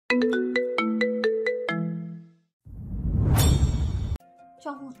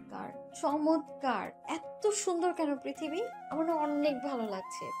চমৎকার, চমৎকার! এত সুন্দর কেন পৃথিবী? আমার না অনেক ভালো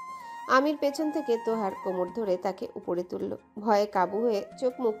লাগছে। আমির পেছন থেকে তোহার কোমর ধরে তাকে উপরে তুলল। ভয়ে কাবু হয়ে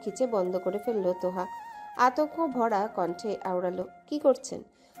চোখ মুখ খিচে বন্ধ করে ফেলল তোহা। আতঙ্ক ভরা কণ্ঠে আওড়ালো, কি করছেন?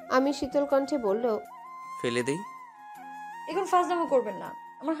 আমি শীতল কণ্ঠে বলল, ফেলে দেই? এখন ফাজলামো করবেন না,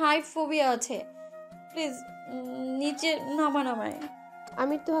 আমার হাই ফোবিয়া আছে। প্লিজ নিচে নামান আমায়।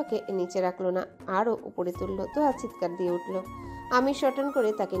 আমির তোহাকে নিচে রাখলো না, আরও উপরে তুলল। তোহা চিৎকার দিয়ে উঠল। আমির শটান করে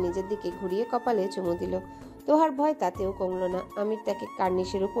তাকে নিজের দিকে ঘুরিয়ে কপালে চুমু দিল। তোহার ভয় তাতেও কমল না। আমির তাকে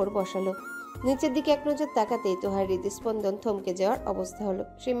কার্নিশের উপর বসালো। নিচের দিকে এক নজর তাকাতেই তোহার হৃদস্পন্দন থমকে যাওয়ার অবস্থা হলো।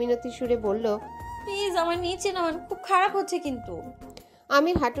 সে মিনতি সুরে বলল, প্লিজ আমার নিচে নামান, খুব খারাপ হচ্ছে কিন্তু।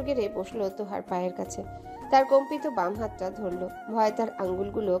 আমির হাঁটু গেড়ে বসলো তোহার পায়ের কাছে। তার কম্পিত বাম হাতটা ধরল। ভয়ে তার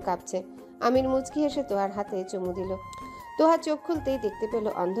আঙ্গুলগুলো কাঁপছে। আমির মুচকি হেসে তোহার হাতে চুমু দিল। তোহা চোখ খুলতেই দেখতে পেল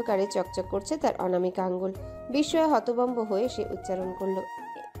অন্ধকারে চকচক করছে তার অনামিকা আঙ্গুল। বিস্ময়ে হতভম্ব হয়ে সে উচ্চারণ করলো,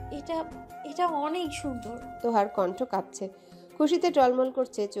 এটা এটা অনেক সুন্দর। তোহার কণ্ঠ কাঁপছে, খুশিতে টলমল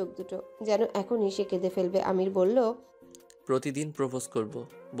করছে চোখ দুটো, যেন এখনই সে কেঁদে ফেলবে। আমির বলল, প্রতিদিন প্রপোজ করব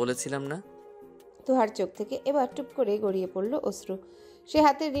বলেছিলাম না? তোহার চোখ থেকে এবার টুপ করে গড়িয়ে পড়ল অশ্রু। সে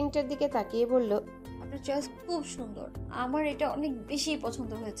হাতের রিংটার দিকে তাকিয়ে বলল, আপনার চয়েস খুব সুন্দর, আমার এটা অনেক বেশি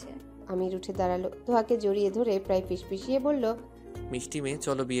পছন্দ হয়েছে। আমির উঠে দাঁড়ালো, তোহাকে জড়িয়ে ধরে প্রায় ফিসফিসিয়ে বলল, মিষ্টি মেয়ে,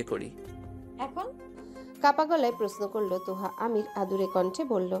 চলো বিয়ে করি। এখন? কাপা গলায় প্রশ্ন করলো তোহা। আমির আদুরে কণ্ঠে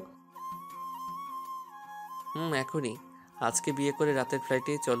বলল, এখনই। আজকে বিয়ে করে রাতের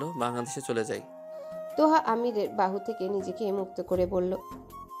ফ্লাইটে চলো বাংলাদেশে চলে যাই। তোহা আমিরের বাহু থেকে নিজেকে মুক্ত করে বলল,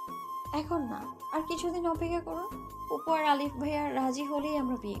 এখন না, আর কিছুদিন অপেক্ষা করুন। অপু আর আলিফ ভাইয়া রাজি হলেই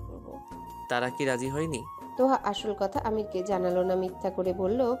আমরা বিয়ে করব। তারা কি রাজি হয়নি? তোহা আসল কথা আমিরকে জানালো না, মিথ্যা করে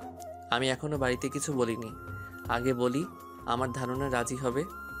বলল, আমি এখনো বাড়িতে কিছু বলিনি। আগে বলি, আমার ধারণা রাজি হবে।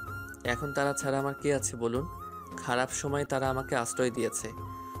 এখন তারা ছাড়া আমার কে আছে বলুন? খারাপ সময় তারা আমাকে আশ্রয় দিয়েছে।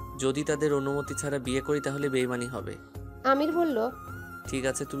 যদি তাদের অনুমতি ছাড়া বিয়ে করি তাহলে বেইমানি হবে। আমির বলল, ঠিক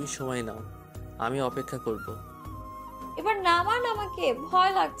আছে, তুমি সময় নাও, আমি অপেক্ষা করব। এবার নামান, আমাকে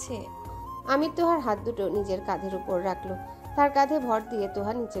ভয় লাগছে। আমির তোহার হাত দুটো নিজের কাঁধের উপর রাখলো। তার কাঁধে ভর দিয়ে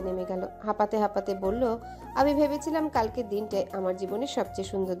তোহা নিচে নেমে গেল। হাঁপাতে হাঁপাতে বলল, আমি ভেবেছিলাম কালকের দিনটাই আমার জীবনের সবচেয়ে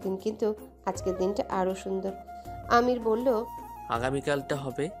সুন্দর দিন, কিন্তু আজকের দিনটা আরো সুন্দর। আমির বলল, আগামীকালটা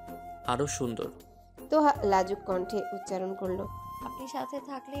হবে আরও সুন্দর। তোহা লাজুক কণ্ঠে উচ্চারণ করলো। আপনি সাথে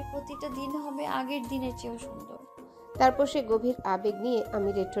থাকলে প্রতিটা দিন হবে আগের দিনের চেয়েও সুন্দর। তারপর সে গভীর আবেগ নিয়ে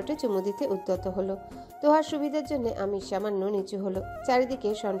আমিরের ঠোঁটে চুমু দিতে উদ্যত হলো। তোহার সুবিধার জন্য আমির সামান্য নিচু হলো। চারিদিকে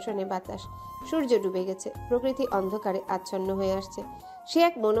সনসনে বাতাস। সূর্য ডুবে গেছে। প্রকৃতি অন্ধকারে আচ্ছন্ন হয়ে আসছে। সে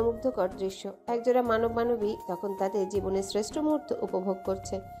এক মনোমুগ্ধকর দৃশ্য। একজোড়া মানব মানবী তখন তাদের জীবনের শ্রেষ্ঠ মুহূর্ত উপভোগ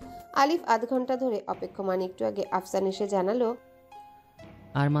করছে। আলিফ আধ ঘন্টা ধরে অপেক্ষমান। একটু আগে আফসান এসে জানালো,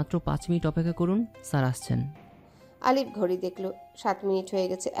 আর মাত্র 5 মিনিট অপেক্ষা করুন, স্যার আসছেন। আলিফ ঘড়ি দেখল, 7 মিনিট হয়ে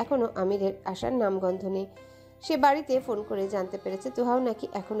গেছে। এখনো আমিরের আসার নামগন্ধ নেই। সে বাড়িতে ফোন করে জানতে পেরেছে তোহাও নাকি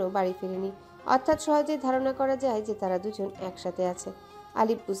এখনো বাড়ি ফিরেনি। অর্থাৎ সহজেই ধারণা করা যায় যে তারা দুজন একসাথে আছে।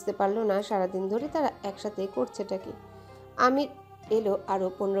 আলিফ বুঝতে পারল না সারাদিন ধরে তারা একসাথে করছেটা কি। আমির এলো আরও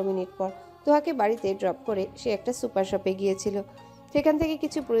 15 মিনিট পর। তোহাকে বাড়িতে ড্রপ করে সে একটা সুপার শপে গিয়েছিল। সেখান থেকে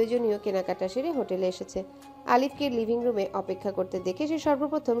কিছু প্রয়োজনীয় কেনাকাটা সেরে হোটেলে এসেছে। আলিফকে লিভিং রুমে অপেক্ষা করতে দেখে সে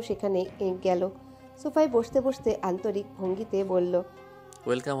সর্বপ্রথম সেখানে গেল। সোফায় বসতে বসতে আন্তরিক ভঙ্গিতে বলল,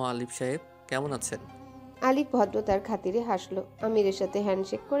 ওয়েলকাম আলিফ সাহেব, কেমন আছেন? আলিফ ভদ্রতার খাতিরে হাসলো। আমিরের সাথে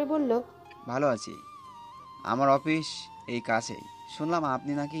হ্যান্ডশেক করে বলল, ভালো আছি। আমার অফিস এই কাছেই। শুনলাম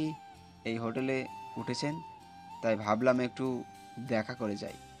আপনি নাকি এই হোটেলে উঠেছেন, তাই ভাবলাম একটু দেখা করে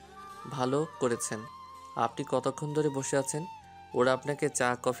যাই। ভালো করেছেন। আপনি কতক্ষণ ধরে বসে আছেন? ওরা আপনাকে চা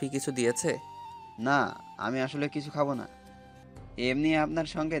কফি কিছু দিয়েছে? না, আমি আসলে কিছু খাবো না, এমনি আপনার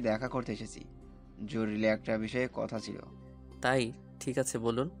সঙ্গে দেখা করতে এসেছি। জরুরি একটা বিষয়ে কথা ছিল। তাই? ঠিক আছে,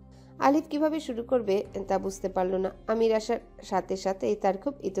 বলুন। আলিফ কিভাবে শুরু করবে তা বুঝতে পারল না। আমির আসার সাথে সাথেই তার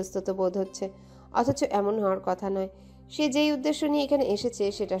খুব ইতস্তত বোধ হচ্ছে, অথচ এমন হওয়ার কথা নয়। সে যেই উদ্দেশ্য নিয়ে এখানে এসেছে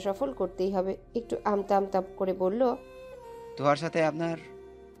সেটা সফল করতেই হবে। একটু আমতা আমতা করে বলল, তোহার সাথে আপনার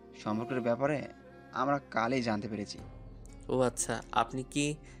সম্পর্কের ব্যাপারে আমরা কালই জানতে পেরেছি। ও আচ্ছা, আপনি কি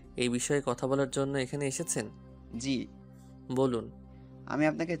এই বিষয়ে কথা বলার জন্য এখানে এসেছেন? জি। বলুন। আমি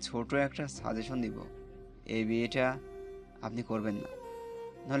আপনাকে ছোট একটা সাজেশন দিব। এই বিয়েটা আপনি করবেন না,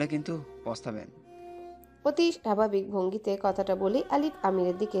 নাহলে কিন্তু পস্তাবেন। অতি স্বাভাবিক ভঙ্গিতে কথাটা বলে আলিফ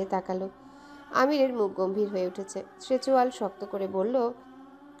আমিরের দিকে তাকালো। আমিরের মুখ গম্ভীর হয়ে উঠেছে। সে চোয়াল শক্ত করে বলল,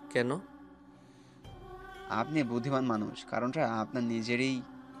 কেন? আপনি বুদ্ধিমান মানুষ, কারণটা আপনার নিজেরই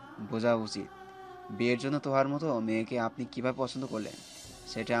বোঝা উচিত। বিয়ের জন্য তোহার মতো মেয়েকে আপনি কিভাবে পছন্দ করলেন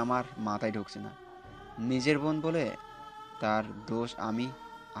সেটা আমার মাথায় ঢুকছে না। নিজের বোন বলে তার দোষ আমি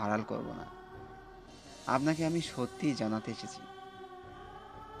আড়াল করব না। আপনাকে আমি সত্যিই জানাতে এসেছি,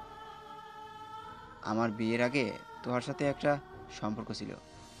 আমার বিয়ের আগে তোহার সাথে একটা সম্পর্ক ছিল।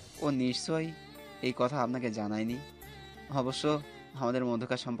 ও নিশ্চয়ই এই কথা আপনাকে জানায়নি। অবশ্য আমাদের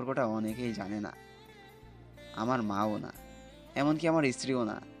মধ্যকার সম্পর্কটা অনেকেই জানে না, আমার মাও না, এমনকি আমার স্ত্রীও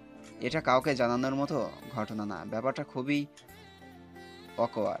না। এটা কাউকে জানানোর মতো ঘটনা না, ব্যাপারটা খুবই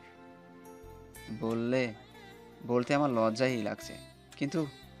অকওয়ার। বললে বলতে আমার লজ্জাই লাগছে, কিন্তু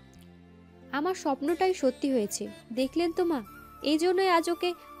আমার স্বপ্নটাই সত্যি হয়েছে, দেখলেন তো মা। এই জন্যই আজ ওকে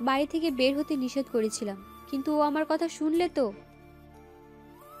বাড়ি থেকে বের হতে নিষেধ করেছিলাম, কিন্তু ও আমার কথা শুনলে তো।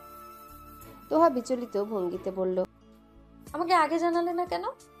 তোহা বিচলিত ভঙ্গিতে বলল, আমাকে আগে জানালে না কেন?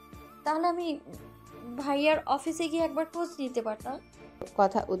 তাহলে আমি ভাইয়ার অফিসে গিয়ে একবার খোঁজ নিতে পারতাম।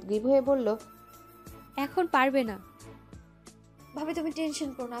 কথা উদ্গ্রীব হয়ে বলল, এখন পারবে না। ভাবি তুমি টেনশন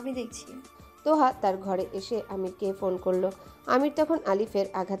করো না, আমি দেখছি। তোহা তার ঘরে এসে আমিরকে ফোন করলো। আমির তখন আলিফের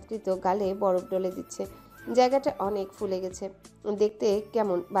আঘাতকৃত গালে বরফ ডলে দিচ্ছে। জায়গাটা অনেক ফুলে গেছে, দেখতে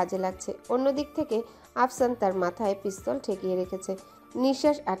কেমন বাজে লাগছে। অন্য দিক থেকে আফসান তার মাথায় পিস্তল ঠেকিয়ে রেখেছে।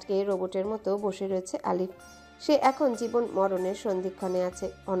 নিঃশ্বাস আটকে রোবটের মতো বসে রয়েছে আলিফ। সে এখন জীবন মরণের সন্ধিক্ষণে আছে,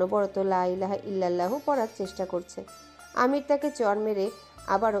 অনবরত লা ইলাহা ইল্লাল্লাহু পড়ার চেষ্টা করছে। আমির তাকে চর মেরে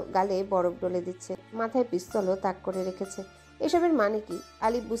আবারও গালে বরফ ডলে দিচ্ছে, মাথায় পিস্তলও তাক করে রেখেছে। এসবের মানে কি?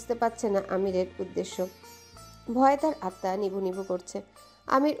 আলিফ বুঝতে পারছে না আমিরের উদ্দেশ্য। ভয়ে তার আত্মা নিভু নিভু করছে।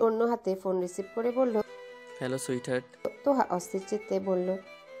 আমির অন্য হাতে ফোন রিসিভ করে বলল, হ্যালো সুইটহার্ট। তোহা অস্থির চিত্তে বলল,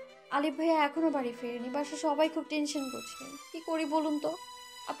 আলিফ ভাইয়া এখনো বাড়ি ফেরেনি, বাসা সবাই খুব টেনশন করছে। কি করি বলুন তো?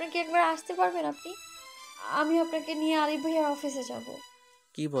 আপনাকে একবার আসতে পারবেন আপনি? আমি আপনাকে নিয়ে আলিফ ভাইয়ার অফিসে যাব।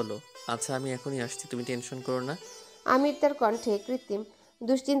 কি বলো? আচ্ছা আমি এখনই আসছি, তুমি টেনশন করো না। আমির তার কণ্ঠে কৃত্রিম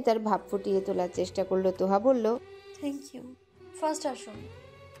দুশ্চিন্তার ভাব ফুটিয়ে তোলার চেষ্টা করলো। তোহা বলল, থ্যাংক ইউ, ফার্স্ট আসুন।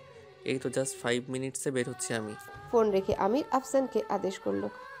 এই তো জাস্ট 5 মিনিটসে বের হচ্ছি আমি। ফোন রেখে আমির আফসানকে আদেশ করলো,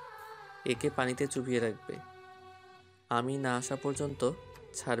 একে পানিতে চুবিয়ে রাখবে, আমি না আসা পর্যন্ত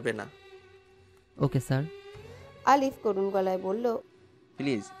ছাড়বে না। Okay sir. আলিফ করুণ গলায় বলল,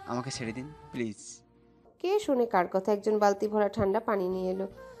 প্লিজ আমাকে ছেড়ে দিন, প্লিজ। কে শুনে কার কথা? একজন বালতি ভরা ঠান্ডা পানি নিয়ে এলো।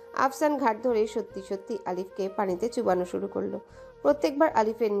 আফসান ঘাট ধরে সত্যি সত্যি আলিফকে পানিতে চুবানো শুরু করলো। প্রত্যেকবার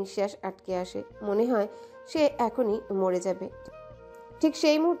আলিফের নিঃশ্বাস আটকে আসে, মনে হয় সে এখনই মরে যাবে। ঠিক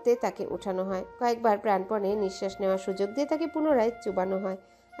সেই মুহূর্তে তাকে ওঠানো হয়, কয়েকবার প্রাণপণে নিঃশ্বাস নেওয়ার সুযোগ দিয়ে তাকে পুনরায় চুবানো হয়।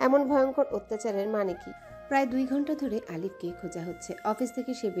 এমন ভয়ঙ্কর অত্যাচারের মানে কি? প্রায় 2 ঘন্টা ধরে আলিফকে খোঁজা হচ্ছে। অফিস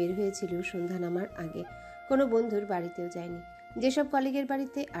থেকে সে বের হয়েছিল সন্ধ্যা নামার আগে, কোনো বন্ধুর বাড়িতেও যায়নি। যেসব কলিগের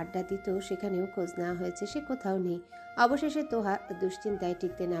বাড়িতে আড্ডা দিত সেখানেও খোঁজ নেওয়া হয়েছে, সে কোথাও নেই। অবশেষে তোহা দুশ্চিন্তায়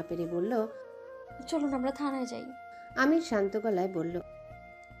টিকতে না পেরে বলল, চলুন আমরা থানায় যাই। আমির শান্ত গলায় বলল,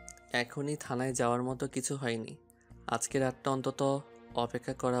 এখনই থানায় যাওয়ার মতো কিছু হয়নি, আজকে রাতটা অন্তত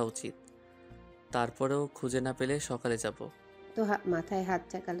অপেক্ষা করা উচিত। তারপরেও খুঁজে না পেলে সকালে যাব। তোহা মাথায় হাত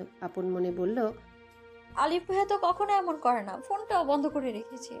ঠেকালো, আপন মনে বলল, আলিফ ভাইয়া তো কখনো এমন করে না, ফোনটাও বন্ধ করে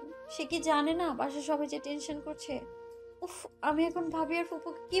রেখেছে। সে কি জানে না বাসা সবাই যে টেনশন করছে? উফ, আমি এখন ভাবি আর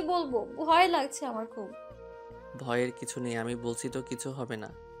ফুপুকে কি বলবো, ভয় লাগছে আমার খুব। ভয়ের কিছু নেই, আমি বলছি তো কিছু হবে না।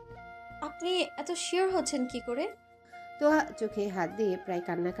 আপনি এত শিওর হচ্ছেন কি করে? তোহা চোখে হাত দিয়ে প্রায়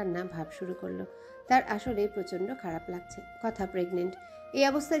কান্না কান্না ভাব শুরু করলো। তার আসলে প্রচন্ড খারাপ লাগছে। কথা প্রেগনেন্ট, এই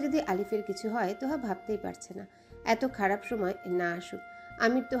অবস্থায় যদি আলিফের কিছু হয় তোহা ভাবতেই পারছে না। এত খারাপ সময় না আসুক।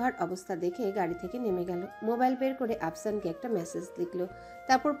 আমির তোহার অবস্থা দেখে গাড়ি থেকে নেমে গেল। মোবাইল বের করে আফসানকে একটা মেসেজ লিখলো।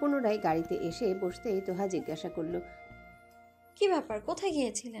 তারপর পুনরায় গাড়িতে এসে বসতেই তোহা জিজ্ঞাসা করলো, কি ব্যাপার, কোথায়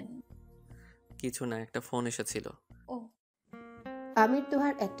গিয়েছিলেন? কিছু না, একটা ফোন এসেছিল। ও। আমির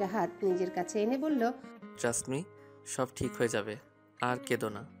তোহার একটা হাত নিজের কাছে এনে বলল, ট্রাস্ট মি, সব ঠিক হয়ে যাবে, আর কেঁদো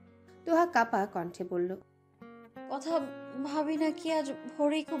না। তোহা কাপা কণ্ঠে বলল, কথা ভাবি না কি আজ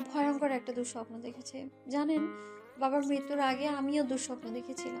ভোরেই খুব ভয়ঙ্কর একটা দুঃস্বপ্ন দেখেছে। জানেন, বাবার মৃত্যুর আগে আমিও দুঃস্বপ্ন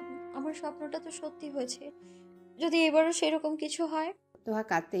দেখেছিলাম। আমার স্বপ্নটা তো সত্যি হয়েছে। যদি এবারও সেরকম কিছু হয়। তোহা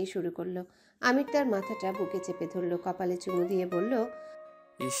কাঁদতেই শুরু করলো। আমির তার মাথাটা বুকে চেপে ধরলো, কপালে চুমু দিয়ে বলল,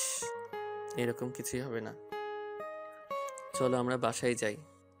 ইস, এরকম কিছুই হবে না। চলো আমরা বাসায় যাই।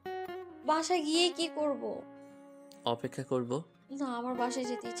 বাসায় গিয়ে কি করব? অপেক্ষা করব। না, আমার বাসায়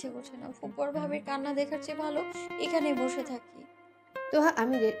যেতে ইচ্ছে করছে না। ফুপুর ভাবির কান্না দেখার চেয়ে ভালো এখানে বসে থাকি। তোহা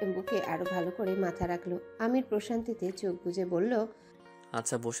আমিরের বুকে আরো ভালো করে মাথা রাখলো। আমির প্রশান্তিতে চোখ বুজে বলল,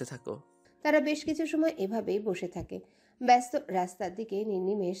 আচ্ছা বসে থাকো। তারা বেশ কিছু সময় এভাবেই বসে থাকে। ব্যস্ত রাস্তার দিকে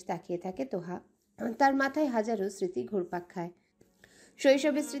নির্নিমেষ তাকিয়ে থাকে তোহা। তার মাথায় হাজারো স্মৃতি ঘুরপাক খায়।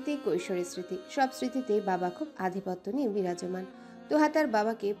 শৈশবের স্মৃতি, কৈশোরের স্মৃতি, সব স্মৃতিতেই বাবা খুব আধিপত্য নিয়ে বিরাজমান। তোহা তার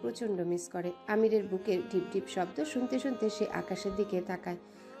বাবাকে প্রচণ্ড মিস করে। আমিরের বুকের ঢিপ ঢিপ শব্দ শুনতে শুনতে সে আকাশের দিকে তাকায়।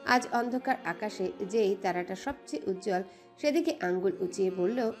 আজ অন্ধকার আকাশে যেই তারাটা সবচেয়ে উজ্জ্বল সেদিকে আঙ্গুল উঁচিয়ে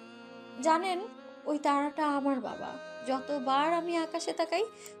বলল, জানেন, ওই তারাটা আমার বাবা। যতবার আমি আকাশে তাকাই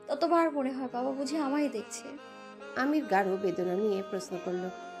ততবার মনে হয় বাবা বুঝি আমায় দেখছে। আমির গাঢ় বেদনা নিয়ে প্রশ্ন করলো।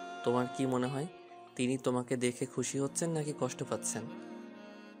 তোমার কি মনে হয় তিনি তোমাকে দেখে খুশি হচ্ছেন নাকি কষ্ট পাচ্ছেন?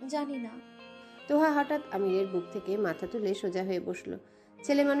 জানি না। তোহা হঠাৎ আমিরের বুক থেকে মাথা তুলে সোজা হয়ে বসলো।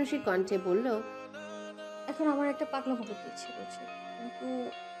 ছেলে মানুষই কণ্ঠে বলল, এখন আমার একটা পাগলামো করতে ইচ্ছে করছে, কিন্তু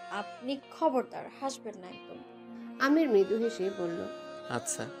আপনি খবরদার হাসবেন না একদম। আমির মৃদু হেসে বলল।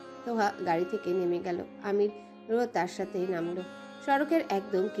 আচ্ছা। তোহা গাড়ি থেকে নেমে গেল। আমিরও তার সাথেই নামলো। সড়কের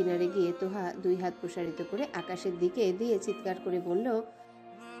একদম কিনারে গিয়ে তোহা 2 হাত প্রসারিত করে আকাশের দিকে দিয়ে চিৎকার করে বলল,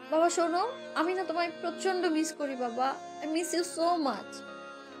 বাবা শোনো, আমি না তোমায় প্রচন্ড মিস করি বাবা। I miss you so much.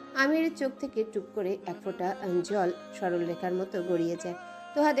 আমিরের চোখ থেকে টুপ করে এক ফোঁটা জল সরল রেখার মতো গড়িয়ে যায়।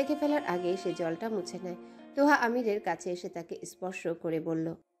 তোহা দেখে ফেলার আগে সে জলটা মুছে নেয়। তোহা আমিরের কাছে এসে তাকে স্পর্শ করে বলল,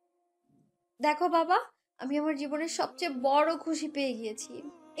 দেখো বাবা, আমি আমার জীবনের সবচেয়ে বড় খুশি পেয়ে গিয়েছি।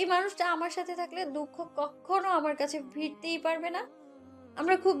 এই মানুষটা আমার সাথে থাকলে দুঃখ কখনো আমার কাছে ভিড়তেই পারবে না।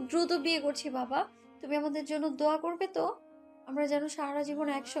 আমরা খুব দ্রুত বিয়ে করছি বাবা, তুমি আমাদের জন্য দোয়া করবে তো? আমরা যেন সারা জীবন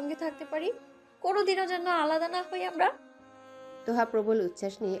একসঙ্গে থাকতে পারি, কোনোদিনও যেন আলাদা না হই আমরা। তোহা প্রবল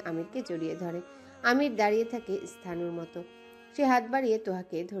উচ্ছ্বাস নিয়ে আমিরকে জড়িয়ে ধরে। আমির দাঁড়িয়ে থাকে স্থানুর মতো। সে হাত বাড়িয়ে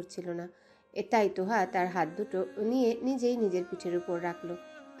তোহাকে ধরছিল না। তাই তোহা তার হাত দুটো নিয়ে নিজেই নিজের পিঠের উপর রাখলো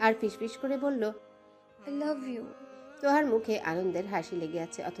আর ফিসফিস করে বলল, আই লাভ ইউ। তোহার মুখে আনন্দের হাসি লেগে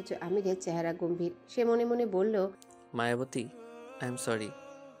আছে, অথচ আমিরের চেহারা গম্ভীর। সে মনে মনে বলল, মায়াবতী, আই এম সরি,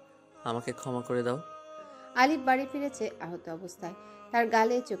 আমাকে ক্ষমা করে দাও। আলিফ বাড়ি ফিরেছে আহত অবস্থায়। তার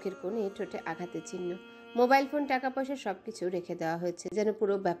গালে, চোখের কোণে, ঠোঁটে আঘাতের চিহ্ন। মোবাইল ফোন, টাকা পয়সা সবকিছু রেখে দেওয়া হয়েছে, যেন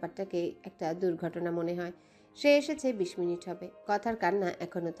পুরো ব্যাপারটাকে একটা দুর্ঘটনা মনে হয়। সে এসেছে 20 মিনিট হবে। কথার কান্না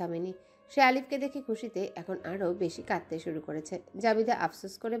এখনো থামেনি। সে আলিফকে দেখে খুশিতে এখন আরো বেশি কাঁদতে শুরু করেছে। জাবিদা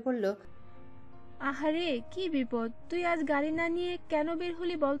আফসোস করে বলল, আহারে কি বিপদ, তুই আজ গাড়ি না নিয়ে কেন বের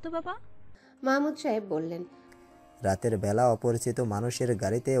হলি বলতো বাবা? মাহমুদ সাহেব বললেন, রাতের বেলা অপরিচিত মানুষের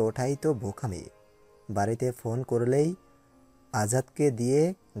গাড়িতে ওঠাই তো বোকামি। বাড়িতে ফোন করলেই আজাদকে দিয়ে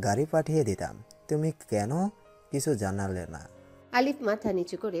গাড়ি পাঠিয়ে দিতাম, তুমি কেন কিছু জানালে না? আলিফ মাথা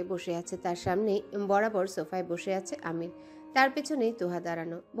নিচু করে বসে আছে। তার সামনেই বরাবর সোফায় বসে আছে আমির। তার পেছনেই তোহা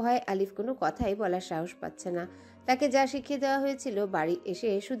দাঁড়ানো। ভয়ে আলিফ কোনো কথাই বলার সাহস পাচ্ছে না। তাকে যা শিখিয়ে দেওয়া হয়েছিল বাড়ি এসে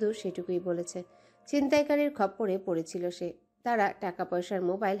শুধু সেটুকুই বলেছে। ছিনতাইকারীর খপ্পরে পড়েছিল সে। তারা টাকা পয়সার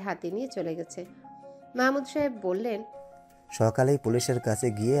মোবাইল হাতে নিয়ে চলে গেছে। মাহমুদ সাহেব বললেন, সকালেই পুলিশের কাছে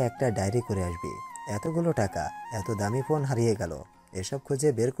গিয়ে একটা ডায়েরি করে আসবি। এতগুলো টাকা, এত দামি ফোন হারিয়ে গেল, এসব খুঁজে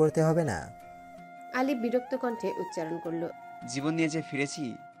বের করতে হবে না? আলিফ বিরক্ত কণ্ঠে উচ্চারণ করল, জীবন নিয়ে যে ফিরেছি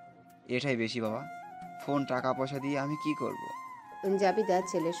এটাই বেশি বাবা। ফোন, টাকা পয়সা দিয়ে আমি কি করব? জাবিদা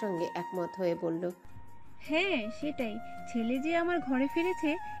ছেলের সঙ্গে একমত হয়ে বলল, হ্যাঁ সেটাই, ছেলে যে আমার ঘরে ফিরেছে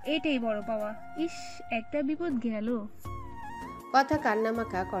এটাই বড় পাওয়া। ইস, একটা বিপদ গেল। কথা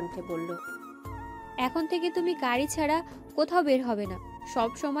কান্নামাখা কণ্ঠে বলল, এখন থেকে তুমি গাড়ি ছাড়া কোথাও বের হবে না, সব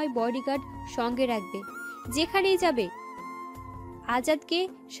সময় বডিগার্ড সঙ্গে রাখবে, যেখানেই যাবে আজাদকে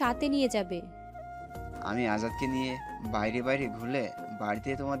সাথে নিয়ে যাবে। আমি আজাদকে নিয়ে বাইরে বাইরে ঘুরলে বাড়িতে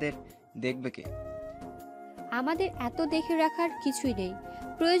তোমাদের দেখবে কে? আমাদের এত দেখে রাখার কিছুই নেই,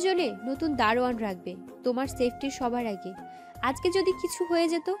 প্রয়োজনে নতুন দারোয়ান রাখবে, তোমার সেফটি সবার আগে। আজকে যদি কিছু হয়ে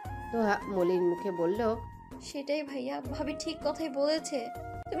যেত? তোহা মলিন মুখে বলল, সেটাই ভাইয়া, ভাবি ঠিক কথাই বলেছে।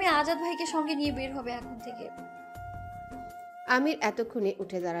 তুমি আজাদ ভাইকে সঙ্গে নিয়ে বের হবে এখন থেকে। আমির এতক্ষণে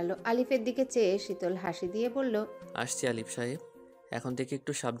উঠে দাঁড়ালো। আলিফের দিকে চেয়ে শীতল হাসি দিয়ে বলল, আসছি আলিফ সাহেব, এখন থেকে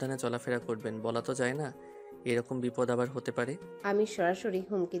একটু সাবধানে চলাফেরা করবেন, বলা তো যায় না এরকম বিপদ আবার হতে পারে। আমির সরাসরি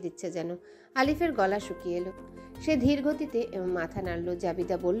হুমকি দিচ্ছে যেন। আলিফের গলা শুকিয়ে এলো। সে ধীর গতিতে মাথা নাড়ল।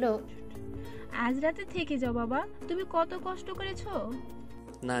 জাবিদা বলল, আজ রাতে থেকে যাও বাবা, তুমি কত কষ্ট করেছো।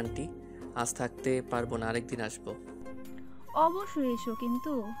 না আন্টি, আজ থাকতে পারবো না, আরেকদিন আসবো। অবশ্যই এসো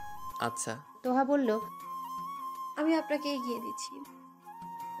কিন্তু। আচ্ছা। তোহা বলল, আমি আপনাকে এগিয়ে দিচ্ছি।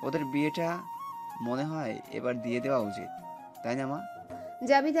 ওদের বিয়েটা মনে হয় এবার দিয়ে দেওয়া উচিত, তাই না মা?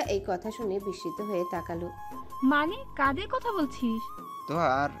 জাবিদা এই কথা শুনে বিস্মিত হয়ে তাকালো। মানে কাদের কথা বলছিস? তো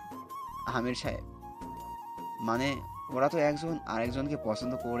আর আমির সাহেব, মানে ওরা তো একজন আরেকজনকে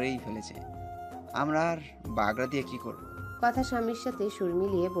পছন্দ করেই ফেলেছে, আমরা আর বাগড়া দিয়ে কি করব? কথা স্বামীর সাথে সুর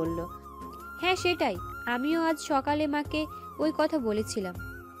মিলিয়ে বলল, হ্যাঁ সেটাই, আমিও আজ সকালে মাকে ওই কথা বলেছিলাম।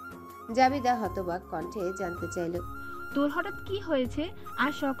 জাবিদা হতবাক কণ্ঠে জানতে চাইল, তোর হঠাৎ কি হয়েছে?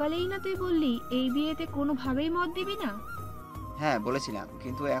 আর সকালেই না তুই বললি এই বিয়েতে কোনোভাবেই মত দিবি না। হ্যাঁ বলেছিলাম,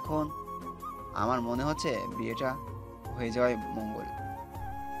 কিন্তু এখন আমার মনে হচ্ছে বিয়েটা হয়ে যাওয়াই মঙ্গল।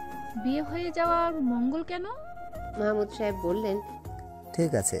 বিয়ে হয়ে যাওয়া মঙ্গল কেন? মাহমুদ সাহেব বললেন,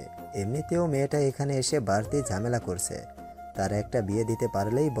 ঠিক আছে, এমনিতেও মেয়েটা এখানে এসে বাড়তি ঝামেলা করছে, তার একটা বিয়ে দিতে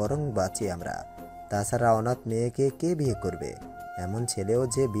পারলেই বরং বাঁচি আমরা। তাছাড়া অনাথ মেয়েকে কে বিয়ে করবে? এমন ছেলেও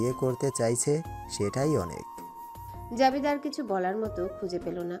যে বিয়ে করতে চাইছে সেটাই অনেক। জাবেদ আর কিছু বলার মতো খুঁজে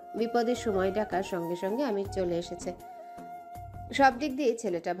পেল না। বিপদের সময় ডাকার সঙ্গে সঙ্গে আমির চলে এসেছে। সব দিক দিয়ে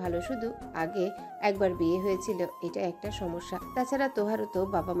ছেলেটা ভালো, শুধু আগে একবার বিয়ে হয়েছিল, এটা একটা সমস্যা। তাছাড়া তোহারও তো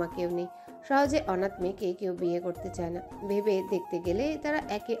বাবা মা কেউ নেই, সহজে অনাথ মেয়েকে কেউ বিয়ে করতে চায় না। ভেবে দেখতে গেলে তারা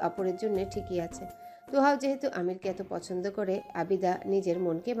একে অপরের জন্য ঠিকই আছে। তোহাও যেহেতু আমিরকে এত পছন্দ করে, আবিদা নিজের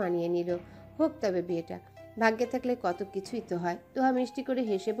মনকে মানিয়ে নিল। হোক তবে বিয়েটা, ভাগ্যে থাকলে কত কিছুই তো হয়। তোহা মিষ্টি করে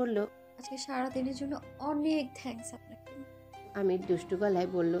হেসে বলল। আজকে সারাদিনের জন্য অনেক থ্যাঙ্কস আপনাকে। আমির দুষ্টু গলায়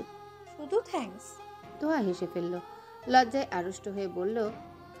বলল। শুধু থ্যাঙ্কস? তোহা হেসে ফেলল, লজ্জায় আড়ষ্ট হয়ে বলল।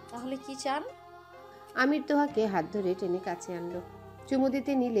 তাহলে কি চান? আমির তোহাকে হাত ধরে টেনে কাছে আনলো। চুমু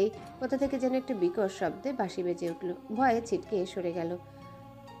দিতে নিলেই কোথা থেকে যেন একটা বিকট শব্দে বাঁশি বেজে উঠল। ভয়ে ছিটকে সরে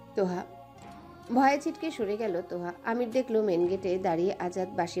গেল তোহা। আমির দেখলো মেন গেটে দাঁড়িয়ে আজাদ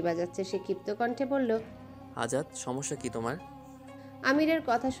বাঁশি বাজাচ্ছে। সে ক্ষিপ্ত কণ্ঠে বলল। আজাদ, সমস্যা কি তোমার? আমিরের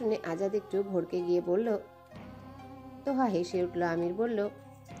কথা শুনে আজাদ একটু ভড়কে গিয়ে বলল। তোহা হেসে উঠল। আমির বলল।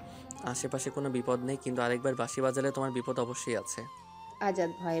 আশেপাশে কোনো বিপদ নেই, কিন্তু আরেকবার বাঁশি বাজালে তোমার বিপদ অবশ্যই আছে।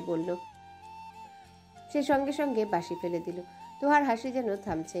 আজাদ ভয়ে বলল। সে সঙ্গে সঙ্গে বাঁশি ফেলে দিল। তোহার হাসি যেন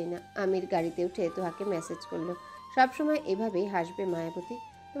থামছেই না। আমির গাড়িতে উঠে তোহাকে মেসেজ করলো। সবসময় এভাবেই হাসবে মায়াবতী।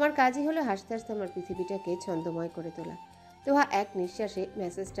 তোমার কাজই হলো হাসতে হাসতে আমার পৃথিবীটাকে ছন্দময় করে তোলা। তোহা এক নিঃশ্বাসে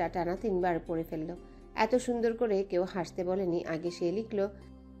মেসেজটা টানা 3বার পড়ে ফেলল। এত সুন্দর করে কেউ হাসতে বলেনি আগে। সে লিখল।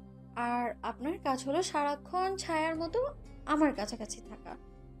 আর আপনার কাজ হলো সারাক্ষণ ছায়ার মতো আমার কাছাকাছি থাকা,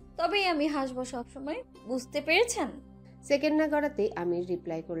 তবেই আমি হাসবো সবসময়, বুঝতে পেরেছেন? সেকেন্ড না গড়াতেই আমির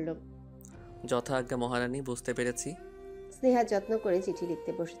রিপ্লাই করল। যথা আজ্ঞা মহারানী, বুঝতে পেরেছি। স্নেহা যত্ন করে চিঠি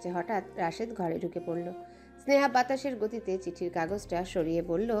লিখতে বসেছে। হঠাৎ রাশেদ ঘরে ঢুকে পড়ল। স্নেহা বাতাসের গতিতে চিঠির কাগজটা সরিয়ে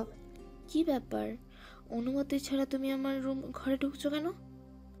বলল। কি ব্যাপার, অনুমতি ছাড়া তুমি আমার ঘরে ঢুকছো কেন?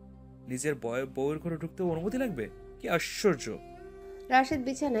 নিজের বউয়ের ঘরে ঢুকতে অনুমতি লাগবে? কি আশ্চর্য! রাশেদ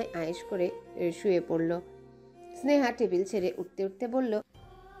বিছানায় আয়েশ করে শুয়ে পড়ল। স্নেহা টেবিল ছেড়ে উঠতে উঠতে বলল।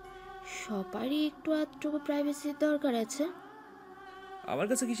 সবারই একটু আধটুকু প্রাইভেসির দরকার আছে। আমার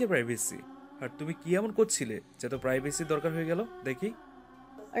কাছে কিসের প্রাইভেসি? আর তুমি কি এমন করছিলে যে তো প্রাইভেসির দরকার হয়ে গেল দেখি?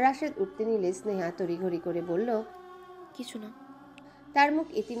 রাশেদ উঠতে নিলে স্নেহা তড়িঘড়ি করে বলল। কিছু না। তার মুখ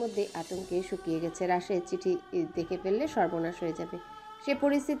ইতিমধ্যে আতঙ্কে শুকিয়ে গেছে। রাশেদ চিঠি দেখে ফেললে সর্বনাশ হয়ে যাবে। সে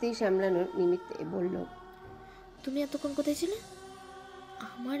পরিস্থিতি সামলানোর নিমিত্তে বলল। তুমি এতক্ষণ কোথায় ছিলে?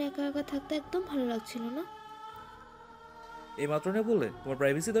 আমার একা একা থাকতে একদম ভালো লাগছিল না। এই মাত্র না বললে তোমার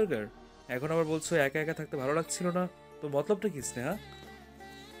প্রাইভেসি দরকার, এখন আবার বলছো একা একা থাকতে ভালো লাগছিল না। তোর মতলবটা কি স্নেহা?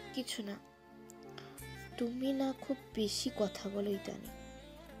 কিছু না, তুমি না খুব বেশি কথা বলো ইতানি।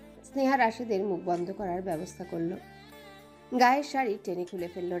 স্নেহা রাশেদের মুখ বন্ধ করার ব্যবস্থা করলো। গায়ের শাড়ি টেনে খুলে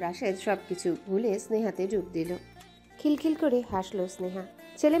ফেললো। রাশেদ সবকিছু ভুলে স্নেহাতে ডুব দিল। খিলখিল করে হাসলো স্নেহা।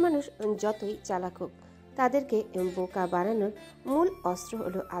 ছেলে মানুষ যতই চালাক হোক, তাদেরকে বোকা বানানোর মূল অস্ত্র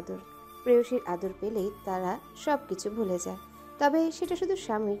হলো আদর। প্রেয়সীর আদর পেলেই তারা সবকিছু ভুলে যায়। তবে সেটা শুধু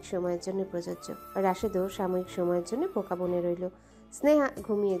সাময়িক সময়ের জন্য প্রযোজ্য। রাশেদও সাময়িক সময়ের জন্য বোকা বনে রইল। স্নেহা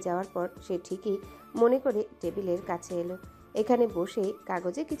ঘুমিয়ে যাওয়ার পর সে ঠিকই মনে করে টেবিলের কাছে এলো। এখানে বসে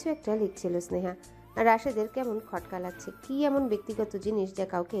কাগজে কিছু একটা লিখছিল স্নেহা। রাশেদের কেমন খটকা লাগছে। কি এমন ব্যক্তিগত জিনিস যা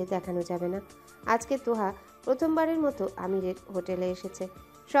কাউকে দেখানো যাবে না? আজকে তোহা প্রথমবারের মতো আমিরের হোটেলে এসেছে।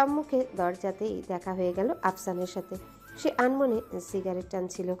 সম্মুখে দরজাতেই দেখা হয়ে গেল আফসানের সাথে। সে আনমনে সিগারেট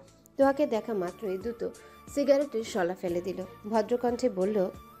টানছিল। তোহাকে দেখা মাত্রই দ্রুত সিগারেটের শলা ফেলে দিল। ভদ্রকণ্ঠে বলল।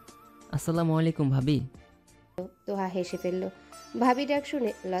 আসসালামু আলাইকুম ভাবি। তোহা হেসে ফেলল। ভাবি ডাক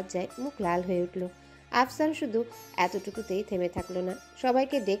শুনে লজ্জায় মুখ লাল হয়ে উঠল। আফসান শুধু এতটুকুতেই থেমে থাকলো না,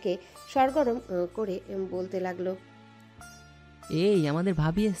 সবাইকে ডেকে সরগরম করে বলতে লাগলো। এই আমাদের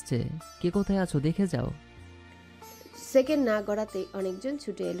ভাবি এসছে, কে কোথায় আছো দেখে যাও। সেকেন্ড না গড়াতেই অনেকজন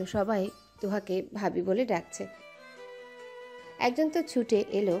ছুটে এলো। সবাই তোহাকে ভাবি বলে ডাকছে। একজন তো ছুটে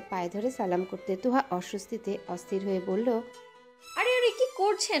এলো পায়ে ধরে সালাম করতে। তোহা অস্বস্তিতে অস্থির হয়ে বলল। আরে আরে কি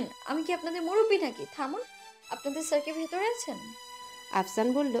করছেন? আমি কি আপনাদের মুরব্বী নাকি? থামুন, আপনাদের স্যার কি ভেতরে আছেন? আফসান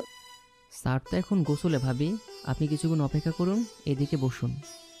বলল। স্যার তো এখন গোসলে ভাবি, আপনি কিছুক্ষণ অপেক্ষা করুন, এদিকে বসুন।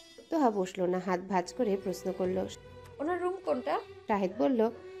 তোহা বসলো না, হাত ভাঁজ করে প্রশ্ন করলো। ওনার রুম কোনটা? শাহেদ বলল।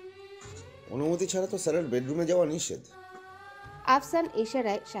 অনুমতি ছাড়া তো স্যারের বেডরুমে যাওয়া নিষেধ। আফসান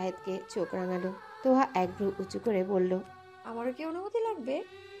ইশারায় শাহেদকে চোখ রাঙালো। তোহা এক ভ্রু উঁচু করে বলল। আমারও কি অনুমতি লাগবে?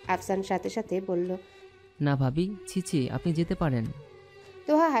 আফসান সাথে সাথে বলল। না ভাবি, ছি আপনি যেতে পারেন।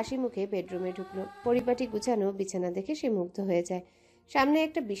 তোহা হাসি মুখে বেডরুমে ঢুকলো। পরিপাটি গুছানো বিছানা দেখে সে মুগ্ধ হয়ে যায়। সামনে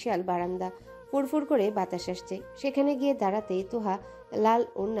একটা বিশাল বারান্দা, ফুরফুর করে বাতাস আসছে। সেখানে গিয়ে দাঁড়াতেই তোহা লাল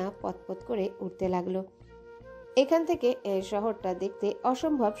ওড়না পতপত করে উঠতে লাগলো। এখান থেকে শহরটা দেখতে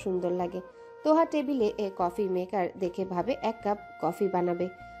অসম্ভব সুন্দর লাগে। তোহা টেবিলে কফি মেকার দেখে ভাবে 1 কাপ কফি বানাবে।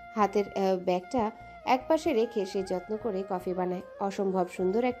 হাতের ব্যাগটা একপাশে রেখে সে যত্ন করে কফি বানায়। অসম্ভব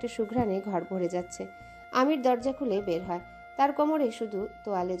সুন্দর একটা সুঘ্রাণে ঘর ভরে যাচ্ছে। আমির দরজা খুলে বের হয়। তার কোমরে শুধু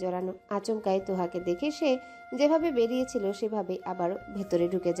তোয়ালে জড়ানো। আচমকায় তোহাকে দেখে সে যেভাবে বেরিয়েছিল সেভাবে আবারও ভেতরে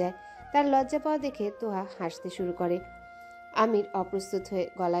ঢুকে যায়। তার লজ্জা পাওয়া দেখে তোহা হাসতে শুরু করে। আমির অপ্রস্তুত হয়ে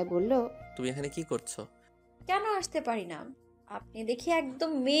গলায় বলল, তুমি এখানে কি করছো? কেন আসতে পারি না? আপনি দেখি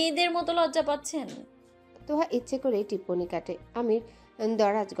একদম মেয়েদের মতো লজ্জা পাচ্ছেন। তোহা ইচ্ছে করে টিপ্পনি কাটে। আমির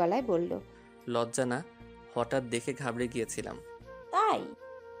দরাজ গলায় বলল, লজ্জা না, হঠাৎ দেখে ঘাবড়ে গিয়েছিলাম। তাই?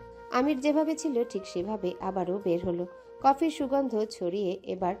 আমির যেভাবে ছিল ঠিক সেভাবে আবারও বের হলো। কফির সুগন্ধ ছড়িয়ে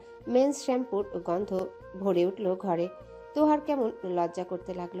এবার মেন্স শ্যাম্পুর গন্ধ ভরে উঠল ঘরে। তোহার কেমন লজ্জা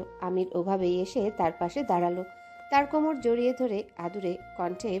করতে লাগলো। আমির ওভাবেই এসে তার পাশে দাঁড়ালো। তার কোমর জড়িয়ে ধরে আদুরে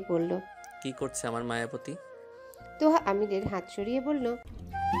কণ্ঠে বলল, কি করছে আমার মায়াবতী? তোহা আমিরের হাত সরিয়ে বলল,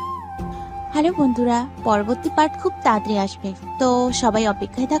 হ্যালো বন্ধুরা, পরবর্তী পার্ট খুব তাড়াতাড়ি আসবে, তো সবাই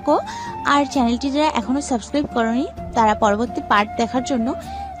অপেক্ষায় থাকো। আর চ্যানেলটি যারা এখনো সাবস্ক্রাইব করোনি তারা পরবর্তী পার্ট দেখার জন্য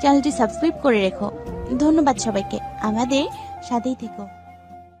চ্যানেলটি সাবস্ক্রাইব করে রেখো। ধন্যবাদ সবাইকে, আমাদের সাথেই থেকো।